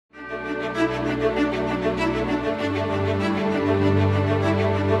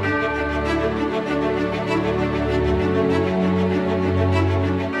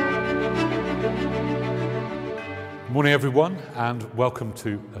morning, everyone, and welcome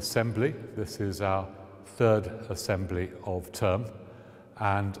to Assembly. This is our third Assembly of term,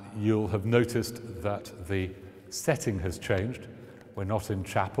 and you'll have noticed that the setting has changed. We're not in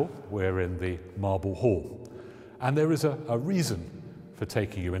chapel, we're in the Marble Hall. And there is a reason for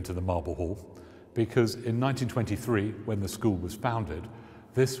taking you into the Marble Hall, because in 1923, when the school was founded,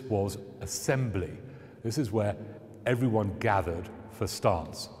 this was Assembly. This is where everyone gathered for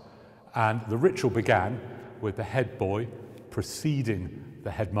stance. And the ritual began with the head boy preceding the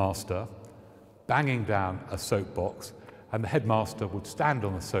headmaster, banging down a soapbox, and the headmaster would stand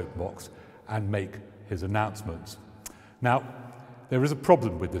on the soapbox and make his announcements. Now, there is a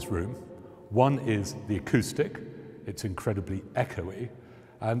problem with this room. One is the acoustic, it's incredibly echoey,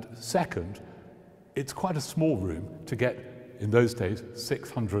 and second, it's quite a small room to get, in those days,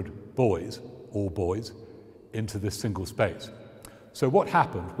 600 boys, all boys, into this single space. So what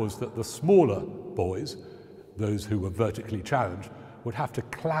happened was that the smaller boys, those who were vertically challenged, would have to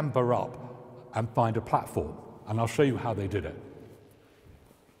clamber up and find a platform. And I'll show you how they did it.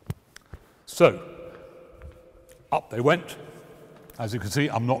 So, up they went. As you can see,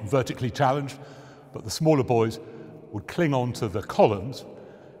 I'm not vertically challenged, but the smaller boys would cling on to the columns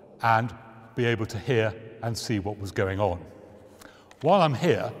and be able to hear and see what was going on. While I'm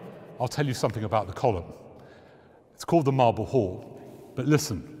here, I'll tell you something about the column. It's called the Marble Hall, but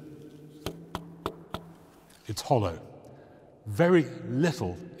listen. It's hollow. Very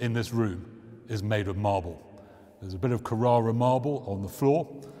little in this room is made of marble. There's a bit of Carrara marble on the floor.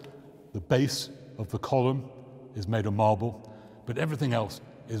 The base of the column is made of marble, but everything else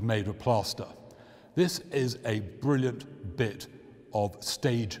is made of plaster. This is a brilliant bit of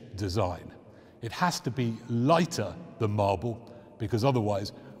stage design. It has to be lighter than marble, because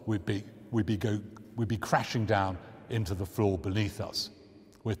otherwise we'd be crashing down into the floor beneath us.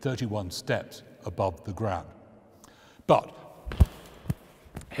 We're 31 steps above the ground. But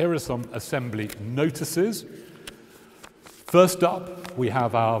here are some assembly notices. First up, we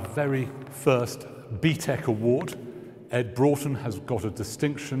have our very first BTEC award. Ed Broughton has got a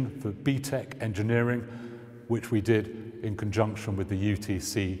distinction for BTEC engineering, which we did in conjunction with the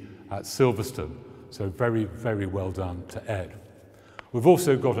UTC at Silverstone. So very, very well done to Ed. We've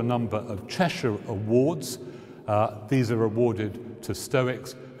also got a number of Cheshire awards. These are awarded to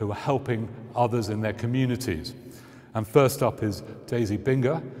Stoics who are helping others in their communities. And first up is Daisy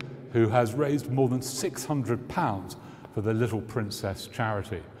Binger, who has raised more than £600 for the Little Princess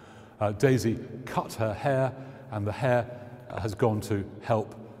charity. Daisy cut her hair, and the hair has gone to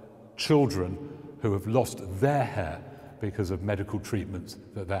help children who have lost their hair because of medical treatments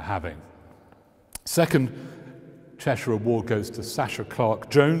that they're having. Second Cheshire Award goes to Sasha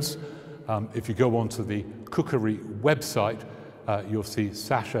Clark-Jones. If you go onto the Cookery website, you'll see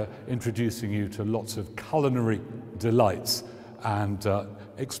Sasha introducing you to lots of culinary delights and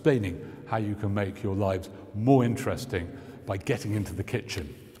explaining how you can make your lives more interesting by getting into the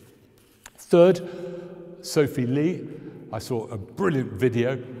kitchen. Third, Sophie Lee. I saw a brilliant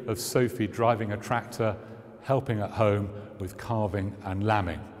video of Sophie driving a tractor, helping at home with carving and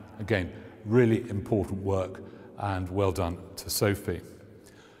lambing. Again, really important work, and well done to Sophie.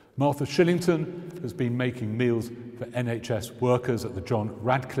 Martha Shillington has been making meals for NHS workers at the John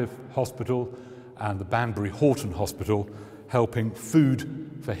Radcliffe Hospital and the Banbury Horton Hospital, helping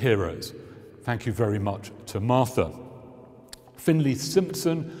Food for Heroes. Thank you very much to Martha. Finley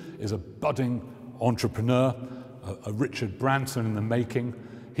Simpson is a budding entrepreneur, a Richard Branson in the making.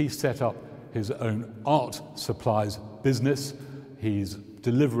 He set up his own art supplies business. He's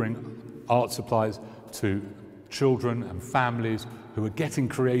delivering art supplies to children and families who are getting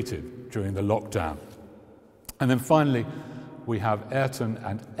creative during the lockdown. And then finally, we have Ayrton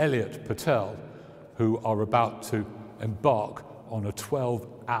and Elliot Patel, who are about to embark on a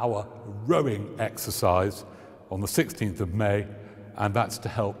 12-hour rowing exercise on the 16th of May, and that's to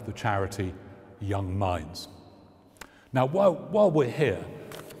help the charity Young Minds. Now, while we're here,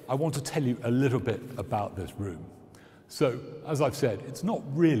 I want to tell you a little bit about this room. So, as I've said, it's not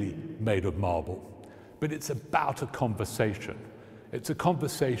really made of marble, but it's about a conversation. It's a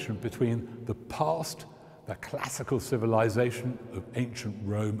conversation between the past, the classical civilization of ancient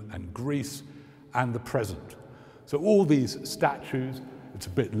Rome and Greece, and the present. So all these statues, it's a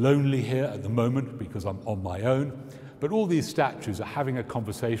bit lonely here at the moment because I'm on my own, but all these statues are having a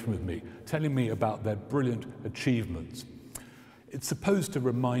conversation with me, telling me about their brilliant achievements. It's supposed to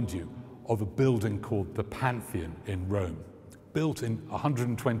remind you of a building called the Pantheon in Rome. Built in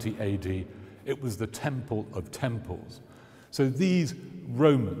 120 AD, it was the temple of temples. So these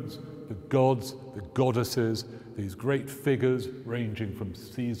Romans, the gods, the goddesses, these great figures ranging from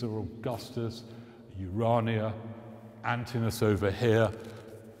Caesar Augustus, Urania, Antinous over here,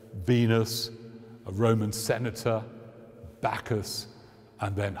 Venus, a Roman senator, Bacchus,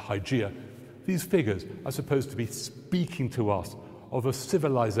 and then Hygeia. These figures are supposed to be speaking to us of a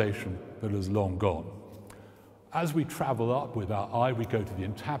civilization that has long gone. As we travel up with our eye, we go to the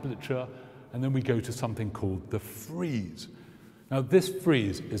entablature, and then we go to something called the frieze. Now, this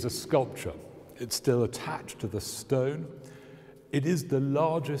frieze is a sculpture. It's still attached to the stone. It is the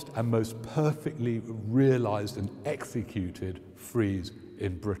largest and most perfectly realized and executed frieze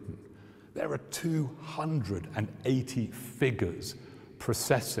in Britain. There are 280 figures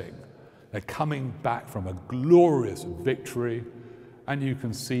processing. They're coming back from a glorious victory, and you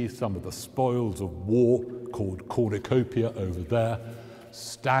can see some of the spoils of war called cornucopia over there,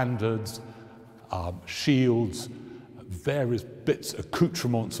 standards, shields, various bits,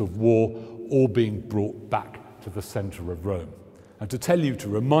 accoutrements of war, all being brought back to the center of Rome. And to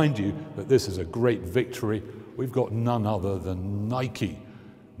remind you that this is a great victory, we've got none other than Nike,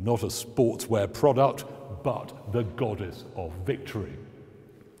 not a sportswear product, but the goddess of victory.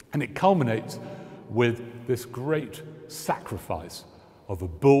 And it culminates with this great sacrifice of a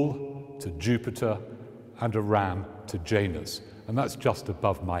bull to Jupiter and a ram to Janus. And that's just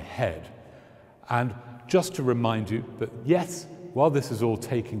above my head. And just to remind you that, yes, while this is all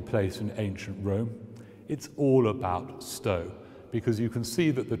taking place in ancient Rome, it's all about Stowe, because you can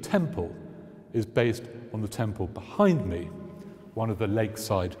see that the temple is based on the temple behind me, one of the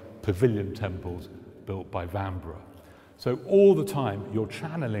lakeside pavilion temples built by Vanbrugh. So all the time you're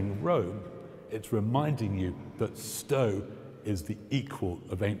channeling Rome, it's reminding you that Stowe is the equal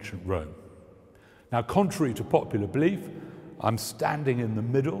of ancient Rome. Now, contrary to popular belief, I'm standing in the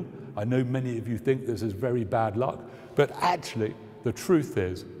middle. I know many of you think this is very bad luck, but actually the truth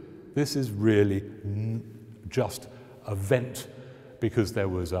is this is really just a vent, because there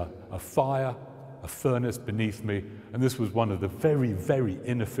was a fire, a furnace beneath me, and this was one of the very, very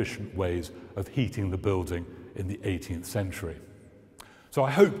inefficient ways of heating the building in the 18th century. So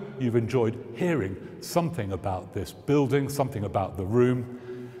I hope you've enjoyed hearing something about this building, something about the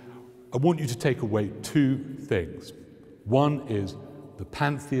room. I want you to take away two things. One is the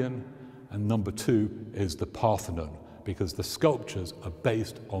Pantheon, and number two is the Parthenon, because the sculptures are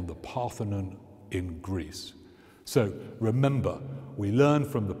based on the Parthenon in Greece. So remember, we learn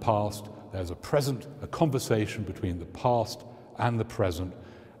from the past. There's a conversation between the past and the present,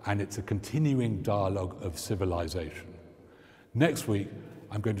 and it's a continuing dialogue of civilization. Next week,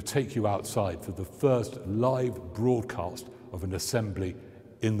 I'm going to take you outside for the first live broadcast of an assembly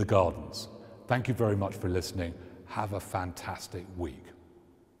in the gardens. Thank you very much for listening. Have a fantastic week.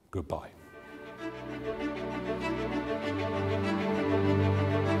 Goodbye.